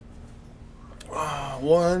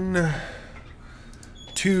1,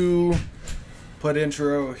 2, put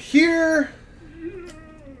intro here.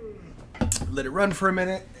 Let it run for a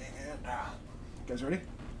minute. And, you guys ready?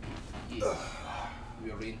 Yeah. We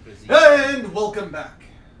are ready for And welcome back.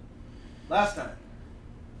 Last time,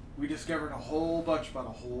 we discovered a whole bunch about a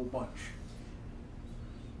whole bunch.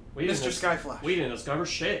 Mr. Skyflash. We didn't discover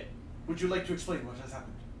shit. Would you like to explain what has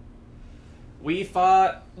happened? We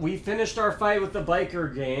finished our fight with the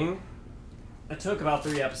biker gang. It took about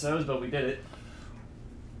 3 episodes, but we did it.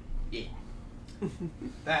 Yeah.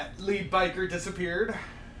 That lead biker disappeared.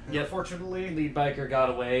 Yep. Unfortunately. Lead biker got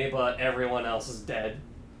away, but everyone else is dead.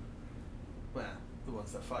 Well, the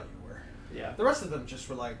ones that fought you were. Yeah. The rest of them just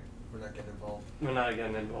were like, we're not getting involved. We're not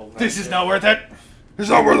getting involved. This is not worth it. It's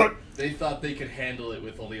not worth it. They thought they could handle it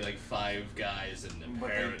with only like 5 guys and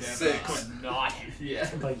apparently They 6. could not. Yeah.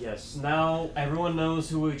 But yes, now everyone knows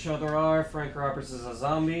who each other are. Frank Roberts is a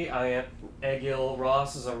zombie. I am Egil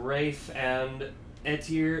Ross is a wraith, and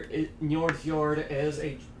Etir Njordfjord is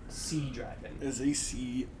a sea dragon. Is a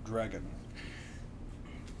sea dragon.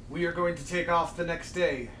 We are going to take off the next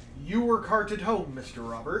day. You were carted home, Mr.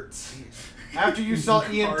 Roberts. After you saw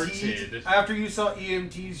EMTs,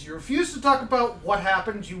 you refused to talk about what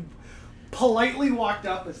happened. You politely walked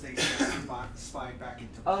up as they spied back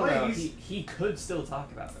into place. Oh no, he could still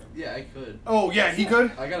talk about it. Yeah, I could. Oh yeah, he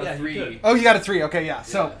could. I got a 3. Oh, you got a 3. Okay, yeah.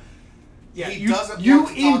 So, yeah, He you doesn't you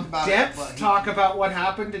want to talk in about it, depth but he talk can. about what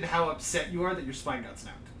happened and how upset you are that your spine got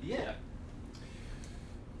snapped. Yeah.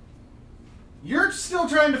 You're still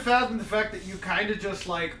trying to fathom the fact that you kind of just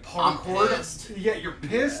like parkoured. I'm pissed. Yeah, you're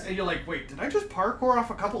pissed, and you're like, wait, did I just parkour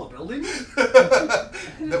off a couple of buildings?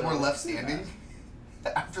 that were left standing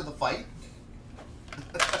after the fight.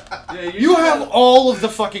 Yeah, You have all of the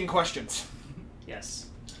fucking questions. Yes.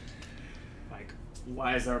 Like,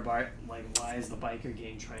 why is the biker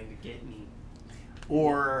gang trying to get me?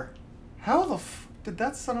 Or, how the did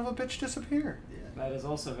that son of a bitch disappear? That is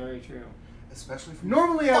also very true. Especially from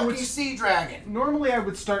Normally I fucking would sea dragon. Normally I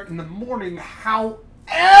would start in the morning.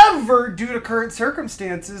 However, due to current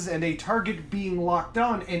circumstances and a target being locked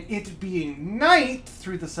on and it being night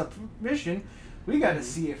through the submission, we got to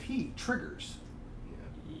see if he triggers.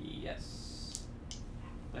 Yes.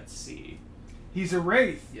 Let's see. He's a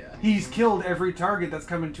wraith. Yeah. He's killed every target that's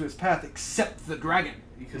come into his path except the dragon.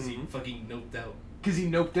 Because he fucking noped out. Because he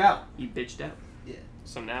noped out. He bitched out. Yeah.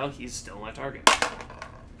 So now he's still my target.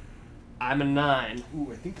 I'm a 9.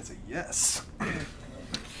 Ooh, I think that's a yes. Double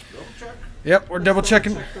check. Yep, we're double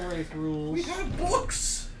checking. Check the wraith rules. We have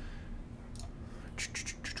books.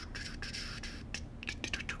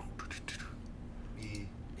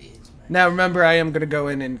 Now remember, I am going to go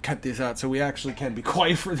in and cut this out so we actually can be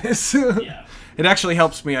quiet for this. Yeah. It actually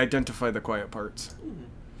helps me identify the quiet parts.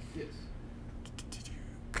 Yes.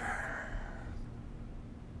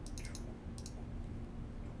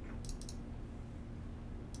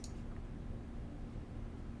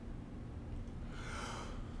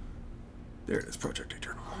 There it is, Project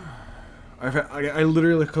Eternal. I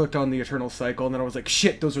literally clicked on the Eternal Cycle and then I was like,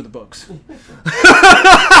 shit, those are the books.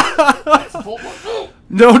 That's a full book.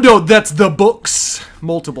 No, that's the books.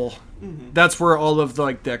 Multiple. Mm-hmm. That's where all of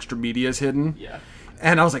the extra media is hidden. Yeah.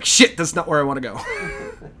 And I was like, shit, that's not where I want to go.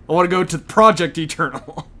 I want to go to Project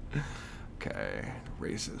Eternal. Okay.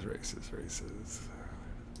 Races.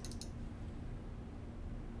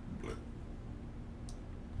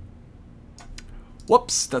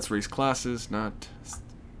 Whoops, that's race classes, not...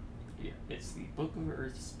 Yeah, it's the Book of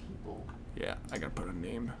Earth's people. Yeah, I gotta put a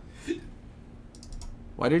name.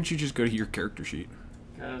 Why didn't you just go to your character sheet?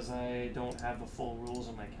 Because I don't have the full rules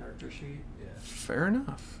on my character sheet. Yeah. Fair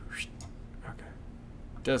enough. Okay.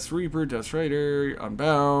 Death Reaper, Death Rider,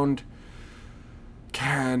 Unbound.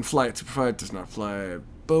 Can fly at Superfight, does not fly.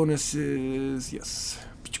 Bonuses, yes.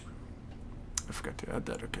 I forgot to add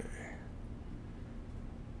that, okay.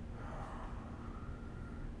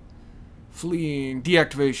 Fleeing,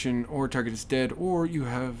 deactivation, or target is dead, or you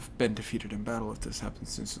have been defeated in battle. If this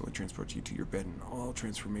happens, instantly transports you to your bed, and all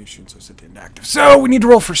transformations are set to inactive. So we need to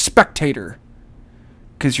roll for Spectator,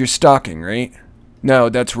 because you're stalking, right? No,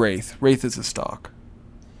 that's Wraith. Wraith is a stalk.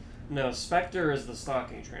 No, Spectre is the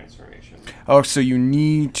stalking transformation. Oh, so you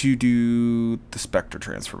need to do the Spectre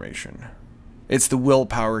transformation. It's the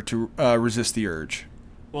willpower to resist the urge.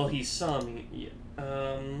 Well, he's some.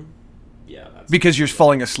 Yeah, that's... Because you're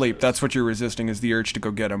falling asleep. That's what you're resisting, is the urge to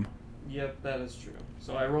go get him. Yep, that is true.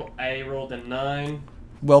 So I rolled a 9.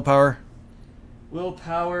 Willpower?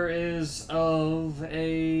 Willpower is of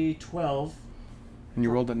a 12. And you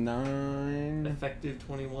rolled a 9. Effective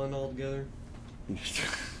 21 altogether.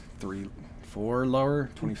 3, 4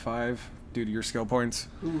 lower, 25. due to your skill points.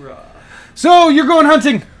 Hoorah. So, you're going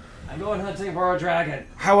hunting! I'm going hunting for a dragon.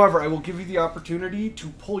 However, I will give you the opportunity to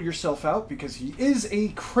pull yourself out because he is a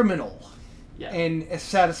criminal. Yeah. And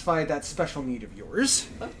satisfy that special need of yours.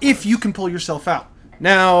 If you can pull yourself out.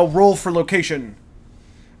 Now, roll for location.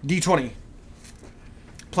 D20.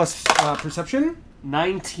 Plus perception.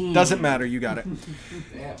 19. Doesn't matter, you got it.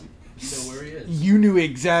 Damn. You know where he is. You knew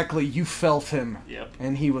exactly, you felt him. Yep.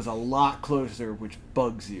 And he was a lot closer, which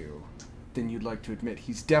bugs you than you'd like to admit.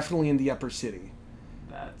 He's definitely in the upper city.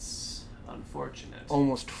 That's unfortunate.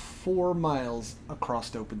 Almost 4 miles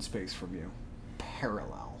across open space from you.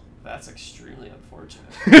 Parallel. That's extremely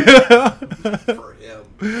unfortunate. For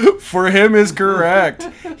him. For him is correct.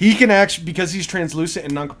 He can actually, because he's translucent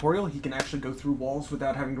and non-corporeal, he can actually go through walls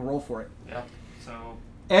without having to roll for it. Yep. So.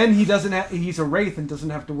 And he doesn't he's a wraith and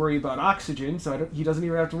doesn't have to worry about oxygen, so he doesn't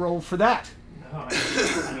even have to roll for that. No,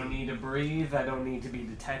 I don't need to breathe. I don't need to be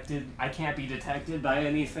detected. I can't be detected by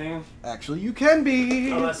anything. Actually, you can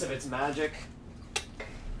be. Unless if it's magic.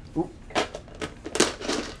 Ooh.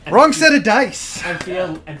 Wrong set of dice.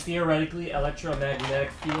 And theoretically,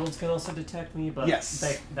 electromagnetic fields can also detect me, but yes,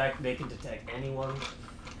 they can detect anyone.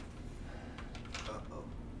 Uh-oh.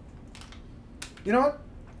 You know what?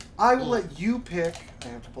 I will let you pick. I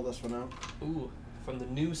have to pull this one out. Ooh, from the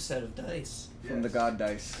new set of dice. From the god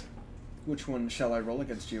dice. Which one shall I roll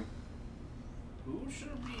against you? Who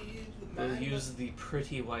should be the We'll man? use the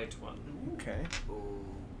pretty white one. Okay. Oh.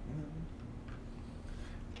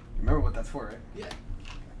 Remember what that's for, right? Yeah.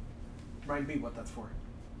 Remind me what that's for.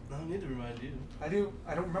 I don't need to remind you. I do.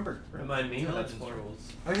 I don't remember. Remind me what that's Intelligence for.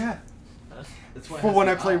 rolls. Oh yeah. Huh? That's why it For has when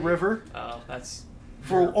the I play eye. River. Oh, that's...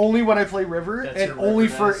 For only when I play River, That's and your only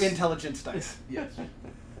River for dice. intelligence dice. Yes.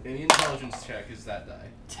 Any intelligence check is that die.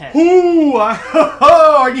 10. Ooh!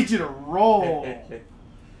 I need you to roll.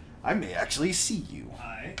 I may actually see you.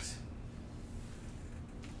 Alright.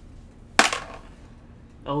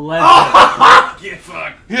 11. Get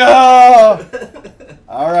fucked. Yeah!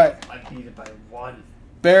 Alright. I beat it by 1.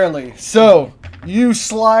 Barely. So, you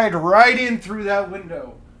slide right in through that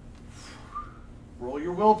window. Roll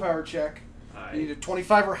your willpower check. You need a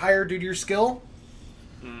 25 or higher due to your skill,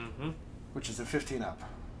 which is a 15 up.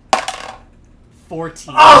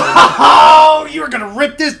 14. Oh, you're gonna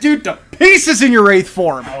rip this dude to pieces in your wraith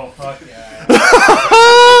form. Oh, fuck yeah.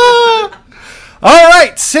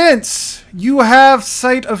 Alright, since you have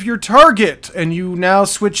sight of your target, and you now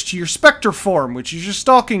switch to your specter form, which is your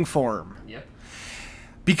stalking form. Yep.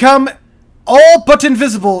 Become all but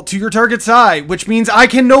invisible to your target's eye, which means I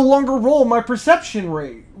can no longer roll my perception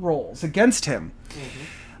rolls against him.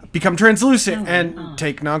 Become translucent and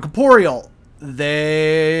take non-corporeal.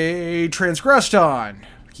 They transgressed on.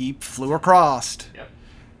 He flew across. Yep.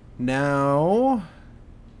 Now,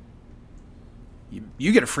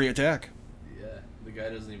 you get a free attack. Yeah. The guy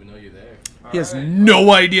doesn't even know you're there. He has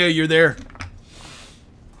no idea you're there.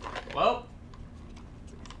 Well,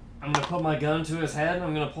 I'm going to put my gun to his head and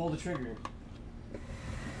I'm going to pull the trigger.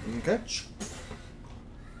 Okay.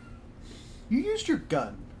 You used your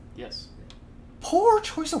gun. Yes. Poor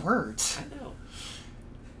choice of words. I know.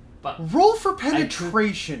 But Roll for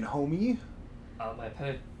penetration, homie.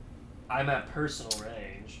 I'm at personal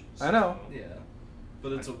range. I know. Yeah.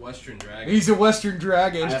 But it's a Western dragon. He's a Western I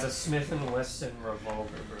dragon. have a Smith & Wesson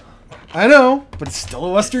revolver, bro. I know, but it's still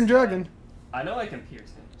a Western dragon. I know I can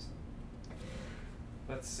pierce him. So.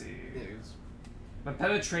 Let's see. Yeah, it's- My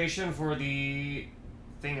penetration for the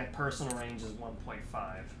thing at personal range is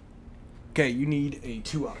 1.5. Okay, you need a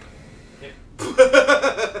 2 up. Yep.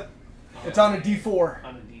 It's on a D4.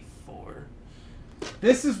 On a D4.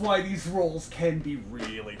 This is why these rolls can be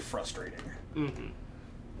really frustrating.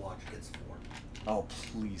 Watch gets 4. Oh,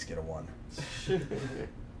 please get a 1. Here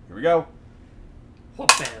we go.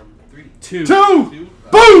 Whoop bam. 3. 2. 2!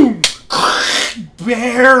 Boom!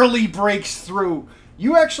 Barely breaks through.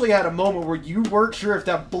 You actually had a moment where you weren't sure if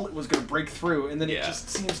that bullet was going to break through, and then it Yeah. just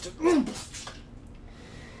seems to...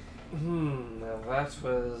 Now that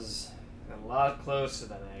was a lot closer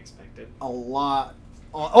than I expected. A lot.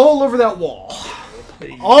 All over that wall.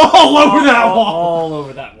 All over that wall. All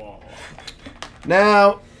over that wall.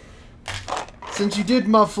 Now, since you did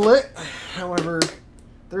muffle it, however,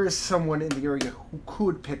 there is someone in the area who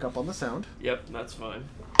could pick up on the sound. Yep, that's fine.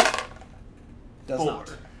 Does 4.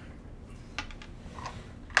 not.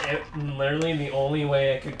 Literally the only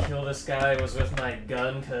way I could kill this guy was with my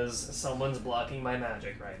gun because someone's blocking my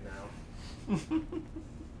magic right now.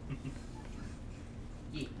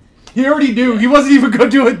 He already knew. He wasn't even going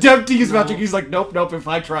to attempt to use magic. He's like, nope, nope. If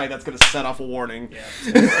I try, that's going to set off a warning. Yeah,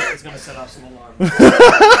 it's gonna set off some alarms.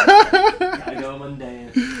 Gotta go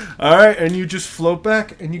mundane. All right, and you just float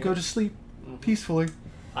back and you go to sleep. peacefully.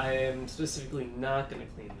 I am specifically not going to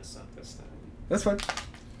clean this up this time. That's fine.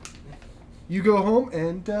 You go home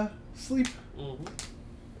and sleep.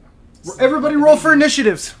 Everybody roll for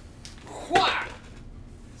initiatives.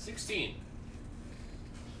 16.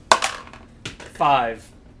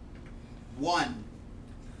 5. 1.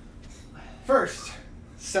 First,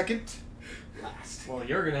 second, last. Well,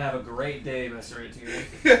 you're going to have a great day, Mr. Etier.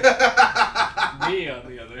 Me, on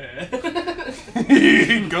the other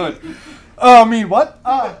hand. Good. I mean, what?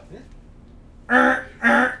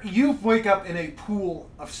 You wake up in a pool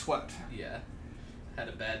of sweat. Yeah. Had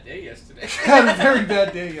a bad day yesterday. Had a very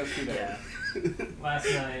bad day yesterday. Yeah.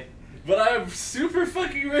 Last night. But I'm super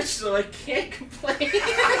fucking rich, so I can't complain.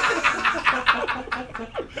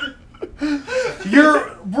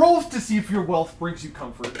 Your roll to see if your wealth brings you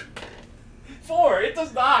comfort. 4. It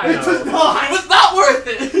does not. It does not. It was not worth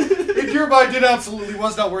it. If your mind did absolutely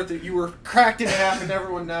was not worth it, you were cracked in half, and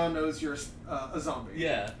everyone now knows you're a zombie.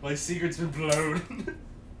 Yeah, my secret's been blown.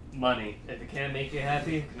 Money. If it can't make you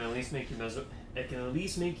happy, it can at least make you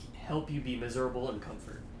help you be miserable in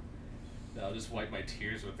comfort. I'll just wipe my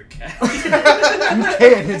tears with the cat. You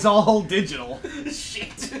can't. It's all digital.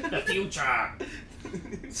 Shit. The future.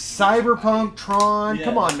 Cyberpunk, Tron. Yeah.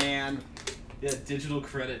 Come on, man. Yeah, digital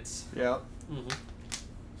credits. Yeah. Mm-hmm.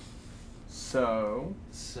 So,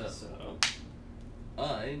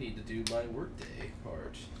 I need to do my workday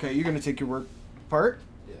part. okay, you're gonna take your work part.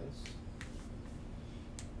 Yes.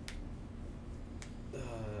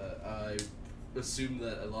 I assume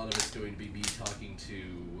that a lot of it's going to be me talking to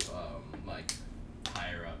my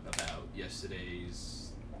higher up about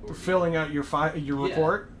yesterday's. Filling out your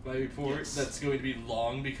report. My report. Yes. That's going to be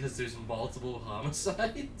long because there's multiple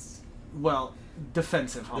homicides. Well,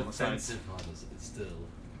 defensive homicides. Defensive homicides, still.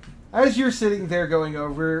 As you're sitting there going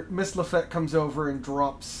over, Miss Lafette comes over and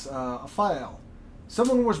drops a file.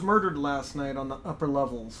 Someone was murdered last night on the upper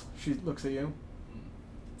levels. She looks at you,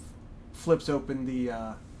 flips open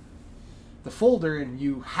the folder, and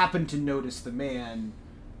you happen to notice the man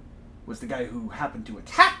was the guy who happened to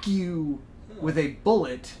attack you with a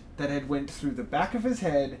bullet that had went through the back of his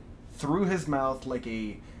head, through his mouth like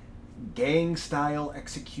a gang-style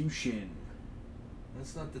execution.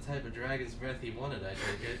 That's not the type of dragon's breath he wanted, I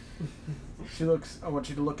take it. I want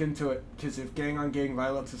you to look into it, because if gang-on-gang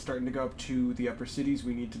violence is starting to go up to the upper cities,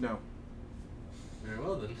 we need to know. Very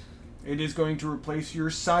well, then. It is going to replace your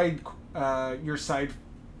side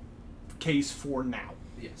case for now.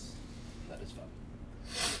 Yes, that is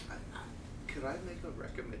fine. Could I make a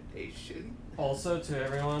recommendation? Also, to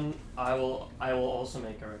everyone, I will also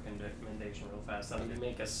make a recommendation real fast. That we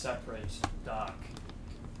make a separate doc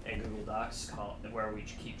in Google Docs where we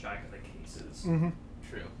keep track of the cases. Mm-hmm.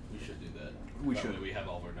 True, we should do that. We That should. way we have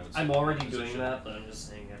all of our notes. I'm already As it doing should. that, but I'm just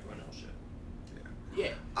saying everyone else should.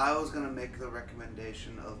 Yeah. I was gonna make the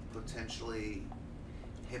recommendation of potentially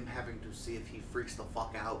him having to see if he freaks the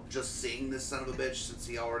fuck out just seeing this son of a bitch, since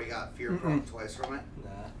he already got fear prone twice from it.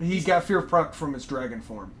 Nah. He got fear proc from his dragon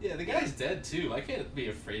form. Yeah, the guy's dead too. I can't be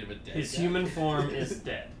afraid of a dead His guy. human form is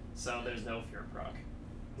dead, so there's no fear proc.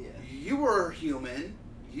 Yeah. You were human.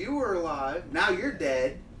 You were alive. Now you're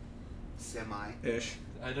dead. Semi.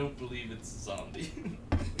 I don't believe it's a zombie.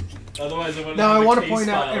 Otherwise, I would. Now, I want to point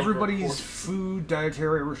out file for everybody's reports. food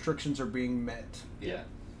dietary restrictions are being met. Yeah.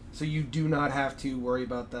 So you do not have to worry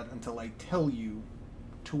about that until I tell you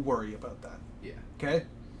to worry about that. Yeah. Okay?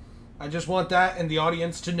 I just want that and the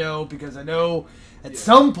audience to know, because I know at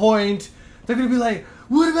some point they're going to be like,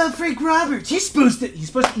 what about Frank Roberts? He's supposed to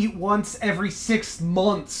eat once every 6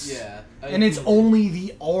 months. Yeah. And it's only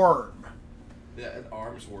the arm. Yeah, an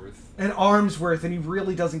arm's worth. An arm's worth, and he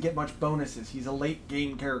really doesn't get much bonuses. He's a late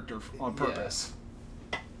game character on purpose.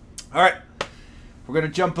 All right. We're going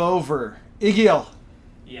to jump over. Igil,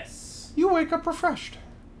 Yes. you wake up refreshed.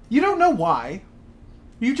 You don't know why.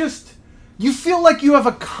 You feel like you have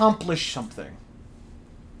accomplished something.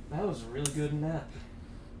 That was a really good nap.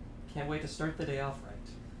 Can't wait to start the day off right.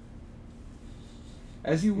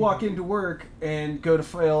 As you walk into work and go to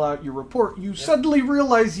fill out your report, you suddenly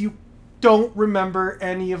realize you don't remember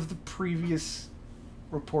any of the previous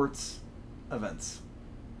report's events.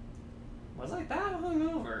 Was I that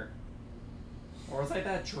hungover? Or was I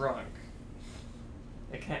that drunk?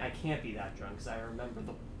 I can't be that drunk because I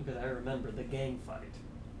remember the gang fight.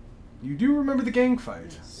 You do remember the gang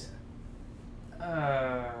fight. Yes.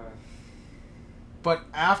 But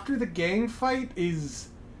after the gang fight is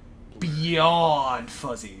beyond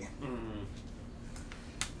fuzzy.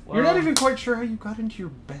 Well, You're not even quite sure how you got into your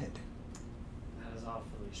bed. That is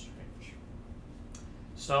awfully strange.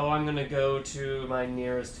 So I'm gonna go to my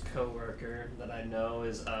nearest coworker that I know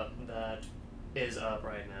is up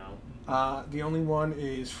right now. The only one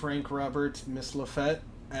is Frank Roberts, Miss Lafette.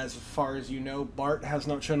 As far as you know, Bart has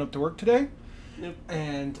not shown up to work today. Nope.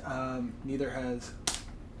 And neither has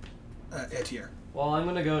Etier. Well, I'm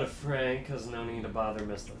gonna go to Frank, because no need to bother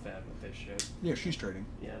Miss LaFab with this shit. Yeah, she's trading.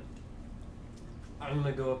 Yeah. I'm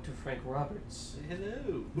gonna go up to Frank Roberts.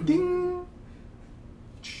 Hello. Ding!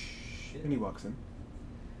 And he walks in.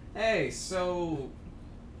 Hey, so...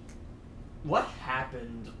 what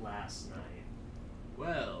happened last night?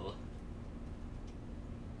 Well...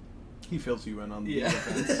 He fills you in on the Yeah.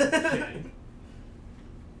 events. Okay.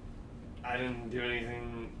 I didn't do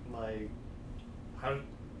anything, like... how...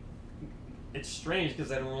 It's strange,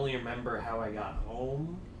 because I don't really remember how I got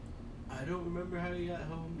home. I don't remember how you got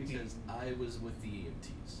home because I was with the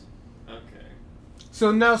EMTs. Okay.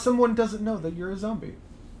 So now someone doesn't know that you're a zombie.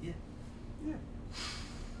 Yeah. Yeah.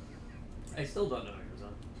 I still don't know who was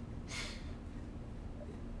on.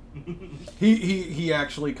 He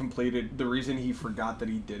actually completed, the reason he forgot that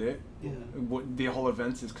he did it, Yeah. what the whole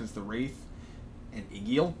events is because the Wraith and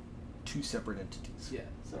Igil, two separate entities. Yeah.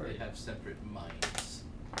 So Sorry. they have separate minds.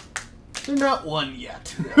 They're not one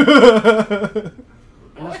yet. I'm just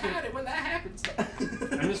gonna- had it when that happens.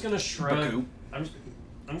 I'm just gonna shrug. Baku. I'm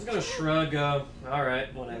just gonna shrug. All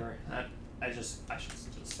right, whatever. I should just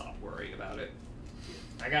stop worrying about it.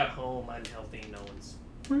 I got home. I'm healthy. No one's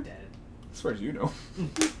dead. As far as you know.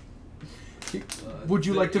 Would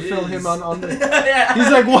you like to there fill is. him on the... Yeah.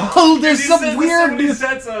 He's like, well, there's He some said this so many weirdness.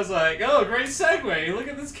 sets, I was like, oh, great segue. Look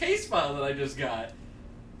at this case file that I just got.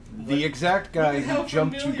 The exact guy Look at how who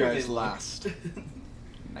jumped you familiar guys they look. last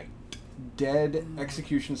night. Dead,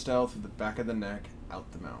 execution style through the back of the neck,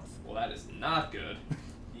 out the mouth. Well, that is not good.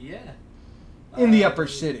 Yeah. In the upper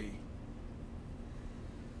city.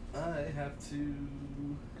 I have to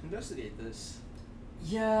investigate this.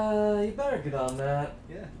 Yeah, you better get on that.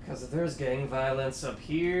 Yeah. Because if there's gang violence up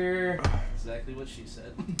here, Exactly what she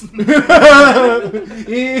said.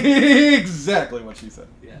 Exactly what she said.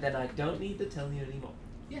 Yeah. then I don't need to tell you anymore.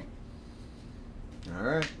 Yeah.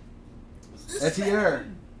 Alright. Etier.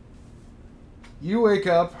 You wake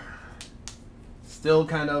up, still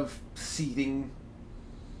kind of seething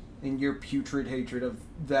in your putrid hatred of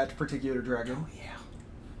that particular dragon. Yeah.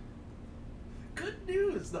 Good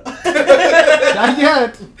news. Not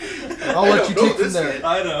yet. I'll let you Go take from this there. way.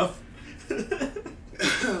 I know.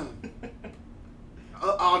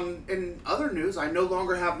 In other news, I no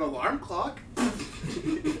longer have an alarm clock.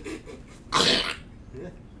 Yeah.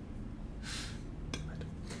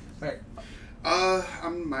 Alright. I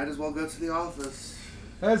might as well go to the office.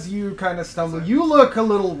 As you kind of stumble, you look a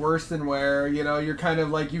little worse than wear. You know, you're kind of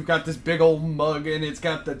like, you've got this big old mug and it's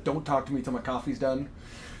got the "don't talk to me till my coffee's done."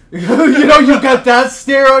 You know, you've got that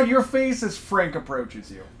stare on your face as Frank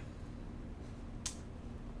approaches you.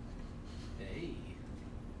 Hey.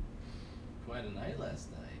 Quite a night last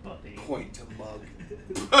night. Buddy. Point to mug.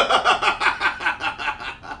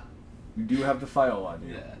 You do have the file on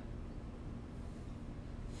you. Yeah.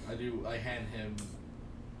 I do. I hand him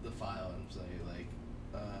the file and say, like,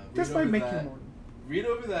 This read might over make that. you more. Read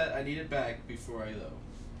over that. I need it back before I go.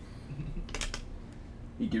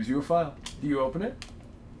 He gives you a file. Do you open it?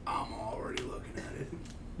 I'm already looking at it.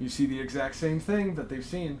 You see the exact same thing that they've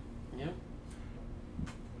seen. Yep.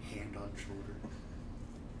 Hand on shoulder.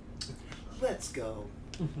 Let's go.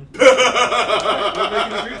 What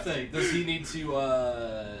making a true thing? Does he need to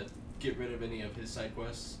get rid of any of his side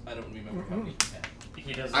quests? I don't remember how many he had.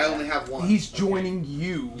 He doesn't. I only have one. He's joining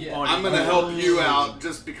you. Yeah. On I'm gonna your- help you out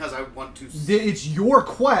just because I want to. It's your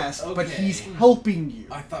quest, but Okay. he's helping you.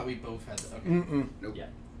 I thought we both had. Okay. Mm-mm. Nope. Yeah.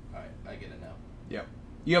 All right. I get it now. Yep.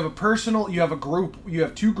 You have a personal. You have a group. You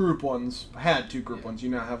have two group ones. Had two group ones. You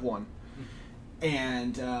now have one,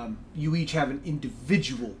 and you each have an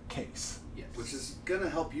individual case. Yes. Which is gonna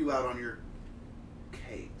help you out on your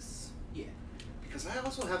case. Yeah. Because I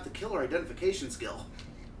also have the killer identification skill.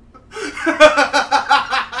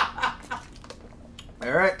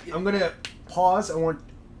 All right. I'm gonna pause. I want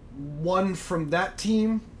one from that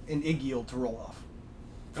team and Igil to roll off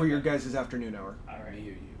for your guys' afternoon hour, All Me or right.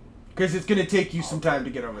 you? because it's gonna take you some time to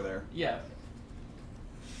get over there. Yeah.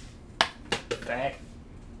 Back.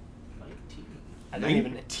 19. I don't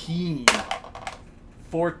even. 19.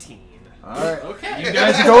 14. All right. Okay. You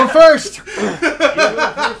guys are going first. Very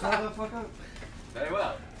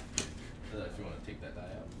well. If you want to take that die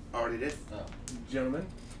out. Already did. Oh. Gentlemen,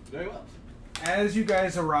 Very well. as you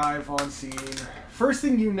guys arrive on scene, first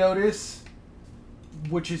thing you notice,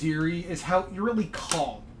 which is eerie, is how eerily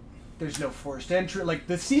calm. There's no forced entry. Like,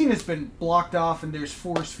 the scene has been blocked off and there's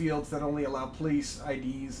force fields that only allow police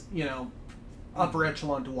IDs, upper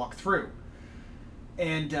echelon to walk through.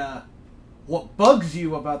 And What bugs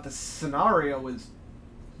you about the scenario is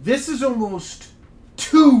this is almost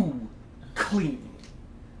too clean.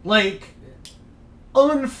 Like,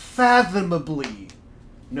 unfathomably.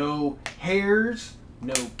 No hairs,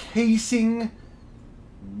 no casing,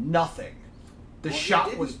 nothing. The Well, he shot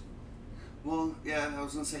didn't- was... Well, yeah, I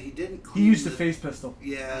was gonna say he didn't He clean used a face pistol.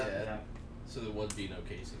 Yeah. Yeah. So there would be no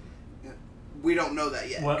casing. We don't know that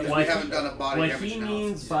yet. What- Because what we he- haven't done a body What damage he analysis.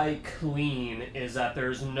 means by clean is that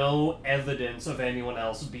there's no evidence of anyone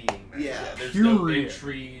else being there. Yeah. There's no Period.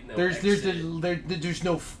 entry, no There's exit.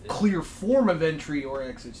 no clear form of entry or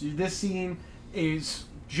exit. This scene is,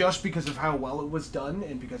 just because of how well it was done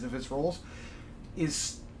and because of its roles,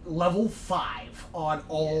 is level 5 on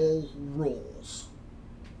all rolls.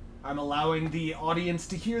 I'm allowing the audience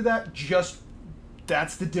to hear that.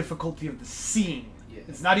 That's the difficulty of the scene. Yeah.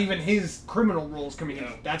 It's not even his criminal roles coming No.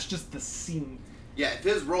 out. That's just the scene. Yeah, if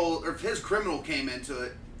his role or if his criminal came into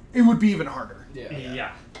it, It would be even harder.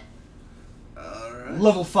 Yeah. alright.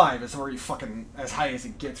 Level 5 is already fucking as high as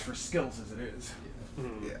it gets for skills as it is.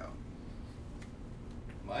 Mm. Yeah.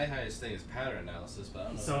 My highest thing is pattern analysis, but I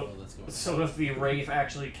don't know So, what that's going on. so if the Wraith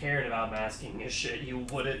actually cared about masking his shit, you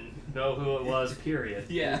wouldn't know who it was, period.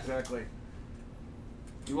 Yeah. Exactly.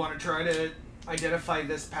 Do you want to try to identify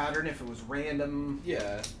this pattern if it was random?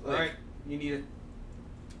 Yeah. Like, Alright, you need it.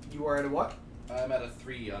 You are at a what? I'm at a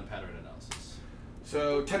 3 on pattern analysis.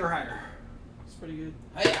 So, 10 or higher. It's pretty good.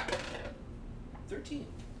 Hiya! 13.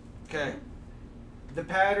 Okay. The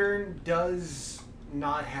pattern does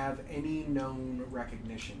not have any known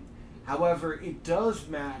recognition. However, it does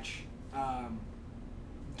match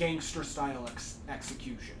gangster-style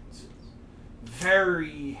executions.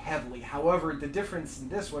 Very heavily. However, the difference in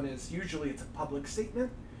this one is usually it's a public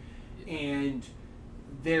statement, and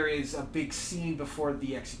there is a big scene before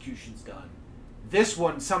the execution's done. This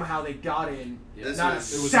one, somehow they got in. Yeah. Not a It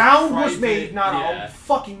was a sound was private- made, not yeah. a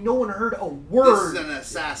fucking, no one heard a This word. is an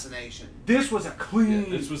assassination. This was a clean...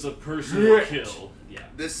 This was a personal Hit. kill. Yeah.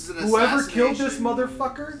 This is an Whoever assassination. killed this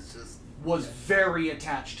motherfucker It's just- was very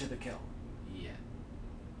attached to the kill. Yeah.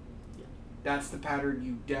 That's the pattern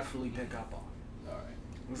you definitely pick up on. Alright.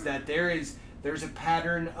 Is that there's a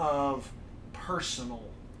pattern of personal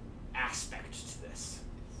aspect to this.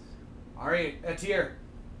 Alright, Etier.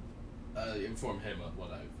 Inform him of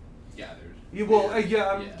what I've gathered.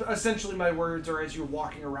 Essentially my words are as you're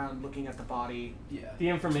walking around looking at the body. Yeah. The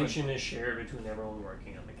information is shared between everyone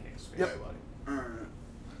working on the case. Yep. basically. Alright.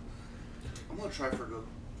 I'm gonna try for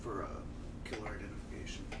killer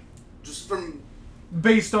identification. Just from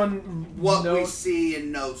Based on what we see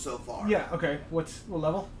and know so far. Yeah, okay. What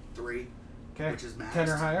level? 3, Okay. which is maxed. 10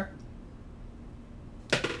 or higher.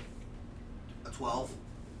 A 12.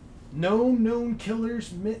 No known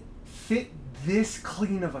killers fit this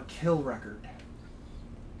clean of a kill record.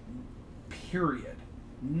 Period.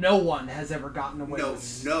 No one has ever gotten away No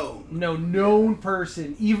with known. No known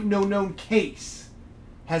person, even no known case,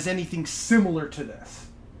 has anything similar to this.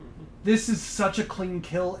 This is such a clean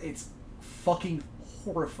kill, it's fucking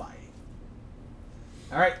horrifying.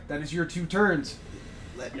 Alright, that is your 2 turns.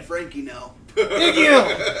 Let Frankie know.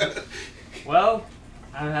 Igil! Well,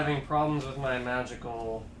 I'm having problems with my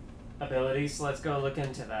magical abilities, so let's go look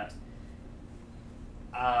into that.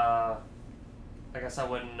 I guess I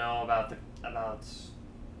wouldn't know about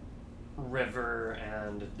River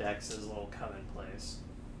and Dex's little coven place,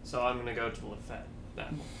 so I'm gonna go to Lafette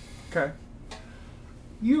then. Okay.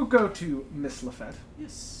 You go to Miss Lafette,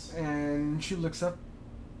 Yes. and she looks up.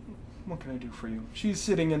 What can I do for you? She's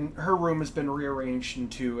sitting in her room has been rearranged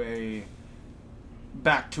into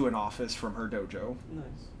back to an office from her dojo. Nice.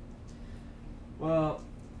 Well,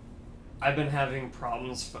 I've been having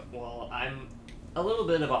problems. I'm a little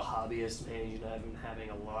bit of a hobbyist mage, and I've been having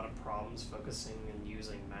a lot of problems focusing and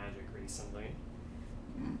using magic recently.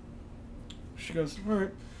 She goes, all right.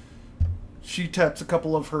 She taps a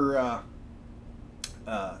couple of her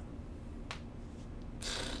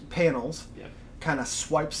panels. Yep. Kind of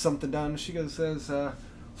swipes something down. She goes, says,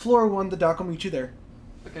 floor 1, the doc will meet you there.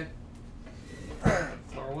 Okay.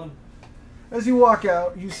 Floor 1. As you walk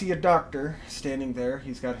out, you see a doctor standing there.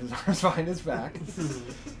 He's got his arms behind his back.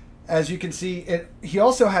 As you can see, he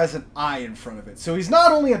also has an eye in front of it. So he's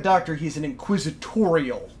not only a doctor, he's an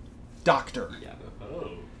inquisitorial doctor. Yeah.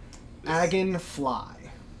 Oh. Agon Fly.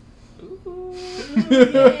 Ooh.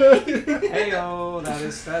 Heyo, that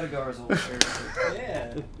is Statigar's old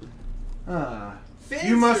character. Yeah.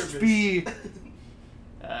 You must be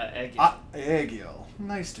Egg. Egil.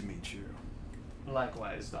 Nice to meet you.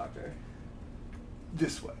 Likewise, Doctor.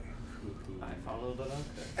 This way. I follow the Doctor.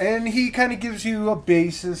 And he kind of gives you a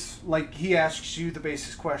basis, like he asks you the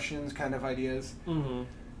basis questions, kind of ideas. Mm-hmm.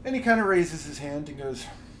 And he kind of raises his hand and goes,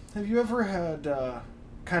 have you ever had,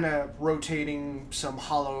 kind of rotating some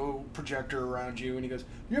hollow projector around you? And he goes,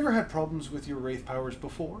 you ever had problems with your wraith powers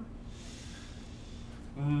before?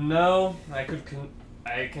 No, I can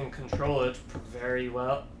control it very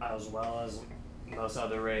well as most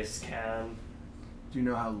other wraiths can. Do you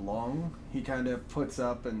know how long? He kind of puts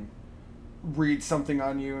up and reads something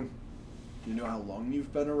on you. Do you know how long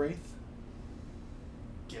you've been a wraith?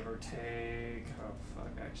 Give or take. Oh fuck!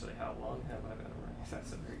 Actually, how long have I been a wraith?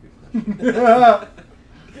 That's a very good question.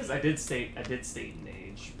 Because I did state an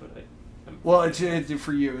age, but well, it's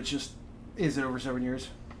for you. It's just, is it over 7 years?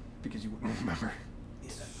 Because you wouldn't remember.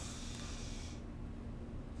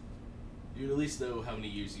 You at least know how many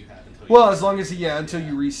years you have until. Well, as long as until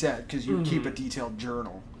you reset, because you keep a detailed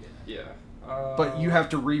journal. Yeah. But you have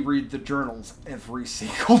to reread the journals every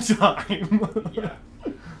single time. Yeah.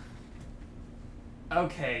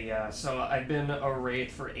 Okay, yeah. So I've been a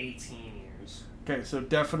wraith for 18 years. Okay, so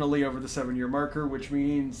definitely over the 7-year marker, which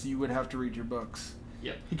means you would have to read your books.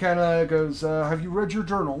 Yep. He kind of goes, have you read your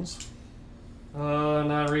journals?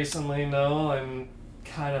 Not recently, no. I'm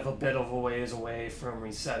kind of a bit of a ways away from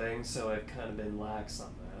resetting, so I've kind of been lax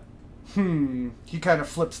on that. He kind of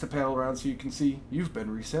flips the panel around so you can see you've been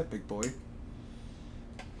reset, big boy.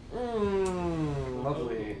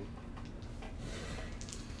 Lovely.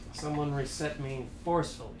 Someone reset me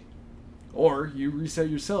forcefully. Or you reset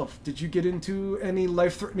yourself. Did you get into any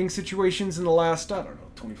life-threatening situations in the last,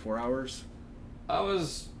 24 hours? I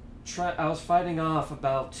was fighting off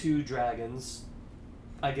about 2 dragons.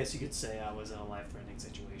 I guess you could say I was in a life-threatening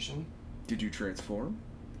situation. Did you transform?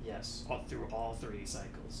 Yes, through all 3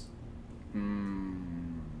 cycles.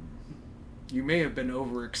 You may have been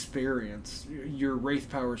overexperienced. Your wraith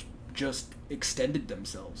powers just extended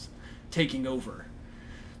themselves, taking over.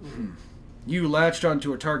 You latched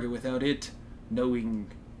onto a target without it knowing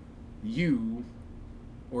you,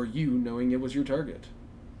 or you knowing it was your target.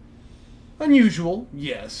 Unusual,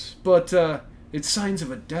 yes, but it's signs of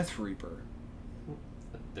a Death Reaper.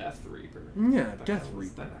 A Death Reaper? Yeah, What Death the hell is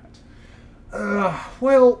Reaper. that?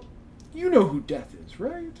 Well, you know who Death is,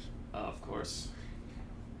 right? Of course.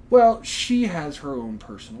 Well, she has her own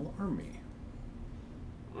personal army.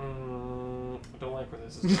 I don't like where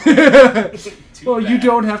this is Well, going. you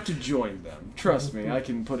don't have to join them. Trust me, I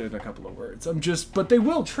can put in a couple of words. But they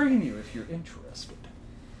will train you if you're interested.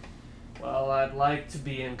 Well, I'd like to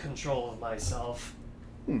be in control of myself.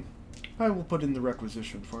 I will put in the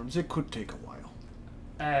requisition forms. It could take a while.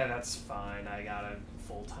 That's fine. I got a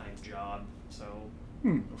full-time job, so...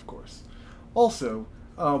 Of course. Also,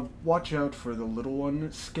 watch out for the little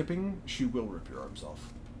one skipping. She will rip your arms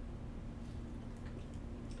off.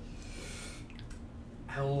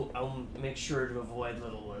 I'll make sure to avoid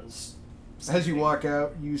little ones. As you walk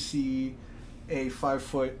out, you see a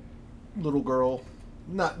 5-foot little girl.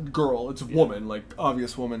 Not girl, it's a woman, like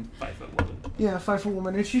obvious woman. 5-foot woman. Yeah, 5-foot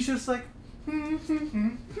woman, and she's just like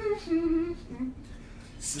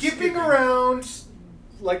skipping around,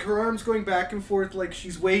 like her arms going back and forth, like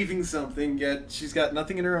she's waving something. Yet she's got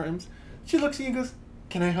nothing in her arms. She looks at you and goes,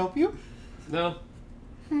 "Can I help you?" No.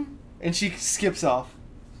 And she skips off.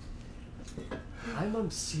 I'm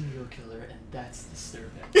a serial killer, and that's disturbing.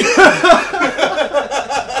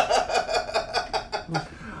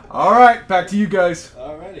 All right, back to you guys.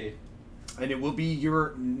 Alrighty. And it will be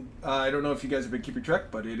your, I don't know if you guys have been keeping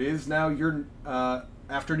track, but it is now your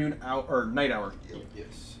afternoon hour, or night hour.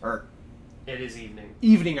 Yes. Or It is evening.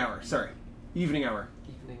 evening hour, sorry. Evening hour.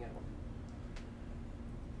 Evening hour.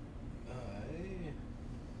 I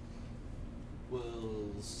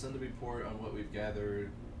will send a report on what we've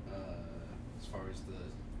gathered as far as the...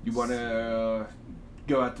 You want to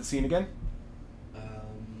go at the scene again? I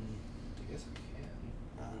guess I can.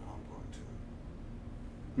 I'm going to.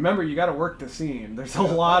 Remember, you got to work the scene. There's a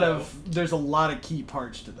lot of key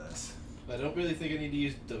parts to this. I don't really think I need to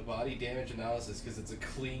use the body damage analysis because it's a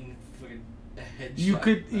clean fucking headshot. You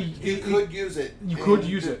could You could use it. You and could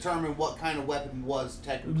use it. Determine what kind of weapon was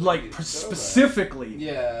technically like used. specifically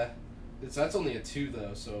Yeah. That's only a 2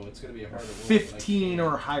 though, so it's gonna be a harder roll. 15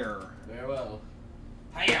 or higher. Very well.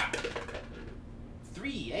 Hiya!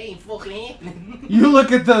 3, ain't fucking happening. You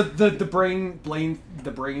look at the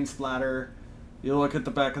brain splatter. You look at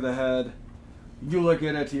the back of the head. You look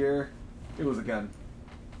at it here. It was a gun.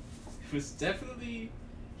 It was definitely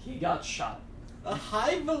He got shot. a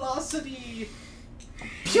high velocity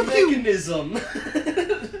Pew, pew. mechanism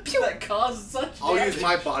that caused such I'll damage. use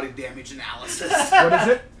my body damage analysis. What is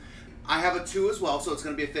it? I have a 2 as well, so it's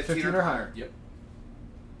going to be a 15 or higher. Yep.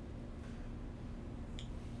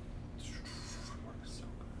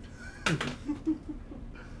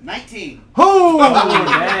 19. Oh!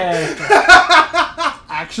 yeah.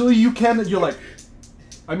 Actually, you can. You're like.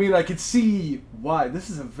 I mean, I could see why. This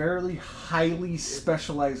is a very highly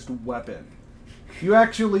specialized weapon. You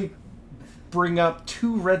actually bring up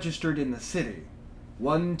 2 registered in the city.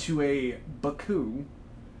 One to a Baku,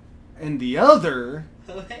 and the other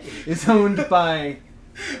Oh, hey. is owned by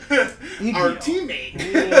Our teammate.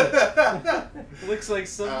 Yeah. Looks like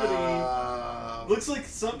somebody. Um, Looks like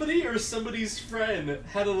somebody or somebody's friend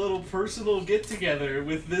had a little personal get together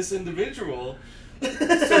with this individual.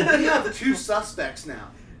 So we have 2 suspects now.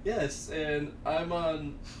 Yes, and I'm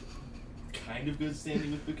on kind of good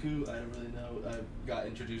standing with Baku. I don't really know. I got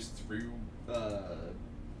introduced through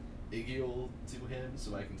Igiel to him,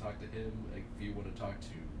 so I can talk to him. Like, if you want to talk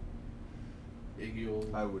to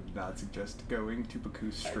Igiel. I would not suggest going to Baku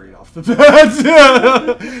straight off the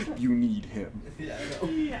bat. You need him. Yeah, I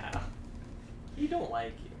know. Yeah. He don't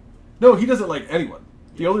like you. No, he doesn't like anyone.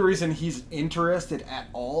 The only reason he's interested at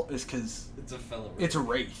all is because It's a fellow. it's a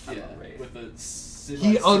wraith. Yeah, Wraith. with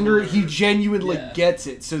a He genuinely Yeah. gets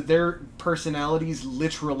it, so their personalities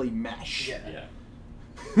literally mesh. Yeah.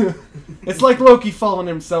 Yeah. It's like Loki following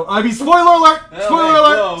himself. I mean, spoiler alert! Oh, Spoiler hey,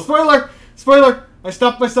 alert! whoa. Spoiler! I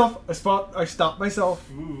stopped myself. I stopped myself.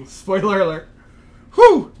 Ooh. Spoiler alert.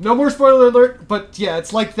 Whew! No more spoiler alert. But yeah,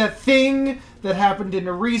 it's like that thing that happened in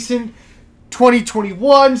a recent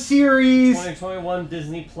 2021 series. 2021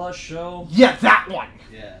 Disney Plus show. Yeah, that one.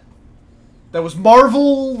 Yeah. That was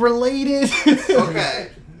Marvel related.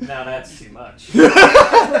 Okay. Now that's too much.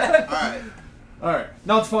 Alright. Alright,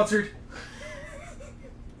 not sponsored.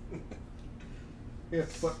 Yeah,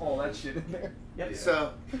 put all that shit in there. Yep.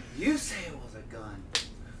 So, you say it was a gun.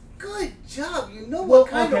 Good job. You know Well, what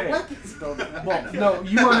kind okay. of weapons. Well, no,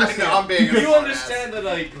 you understand. I'm being a You smartass. understand that,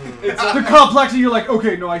 like, it's The complexity, you're like,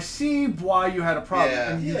 okay, no, I see why you had a problem.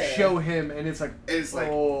 Yeah. And you Yeah. show him, and it's like, It's like,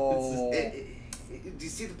 oh. do you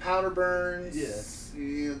see the powder burns? Yeah.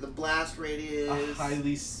 You know, the blast radius. a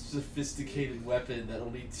highly sophisticated weapon that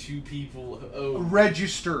only 2 people own.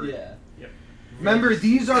 Registered. Yeah. Remember,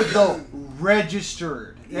 these are the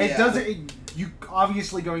registered. It Yeah. doesn't. You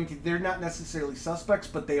obviously going to. They're not necessarily suspects,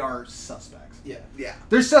 but they are suspects. Yeah. Yeah.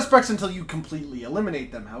 They're suspects until you completely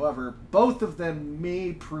eliminate them. However, both of them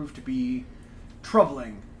may prove to be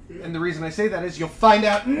troubling. And the reason I say that is you'll find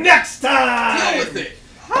out next time! Deal with it!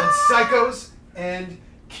 On Psykos and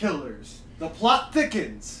Killers. The plot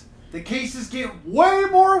thickens. The cases get way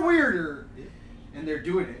more weirder. And they're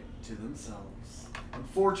doing it to themselves.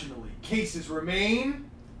 Unfortunately, cases remain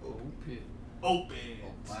open.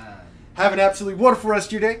 Wow. Have an absolutely wonderful rest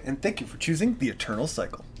of your day, and thank you for choosing the Eternal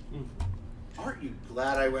Cycle. Aren't you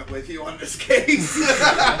glad I went with you on this case?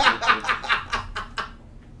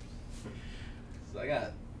 So I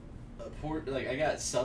got I got